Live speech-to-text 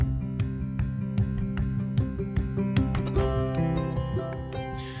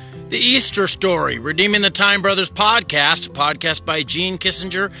Easter Story, Redeeming the Time Brothers podcast, a podcast by Gene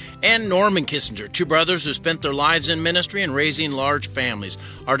Kissinger and Norman Kissinger, two brothers who spent their lives in ministry and raising large families.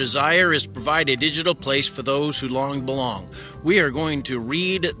 Our desire is to provide a digital place for those who long belong. We are going to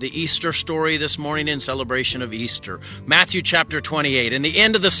read the Easter story this morning in celebration of Easter. Matthew chapter 28. In the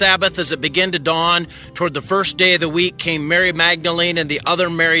end of the Sabbath, as it began to dawn, toward the first day of the week, came Mary Magdalene and the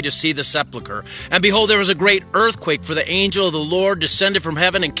other Mary to see the sepulchre. And behold, there was a great earthquake, for the angel of the Lord descended from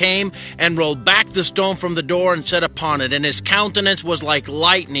heaven and came and rolled back the stone from the door and sat upon it. And his countenance was like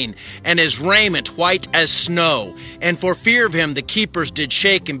lightning, and his raiment white as snow. And for fear of him the keepers did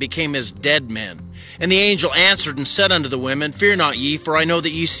shake and became as dead men. And the angel answered and said unto the women, Fear not ye, for I know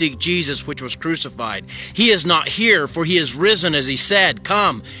that ye seek Jesus, which was crucified. He is not here, for he is risen, as he said.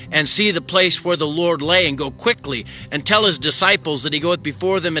 Come and see the place where the Lord lay, and go quickly, and tell his disciples that he goeth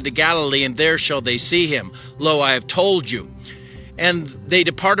before them into Galilee, and there shall they see him. Lo, I have told you. And they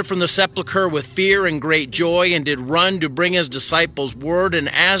departed from the sepulchre with fear and great joy, and did run to bring his disciples word. And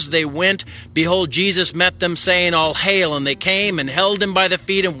as they went, behold, Jesus met them, saying, All hail! And they came and held him by the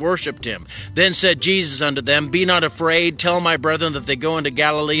feet and worshipped him. Then said Jesus unto them, Be not afraid. Tell my brethren that they go into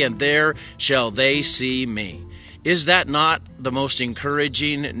Galilee, and there shall they see me. Is that not the most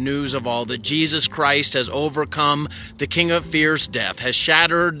encouraging news of all, that Jesus Christ has overcome the king of fear's death, has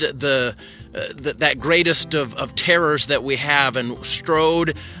shattered that greatest of terrors that we have, and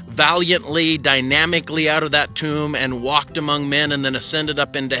strode valiantly, dynamically out of that tomb and walked among men and then ascended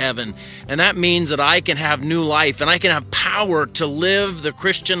up into heaven. And that means that I can have new life and I can have power to live the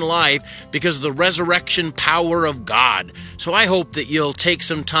Christian life because of the resurrection power of God. So I hope that you'll take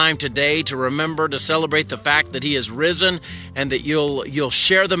some time today to remember to celebrate the fact that he is risen, and that you'll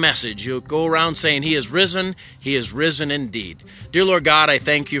share the message. You'll go around saying he is risen indeed. Dear Lord God, I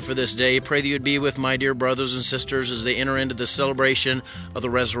thank you for this day. Pray that you'd be with my dear brothers and sisters as they enter into the celebration of the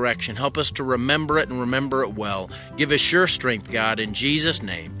resurrection. Help us to remember it and remember it well. Give us sure strength, God, in Jesus'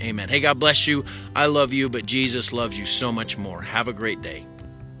 name. Amen. Hey, God bless you. I love you, but Jesus loves you so much more. Have a great day.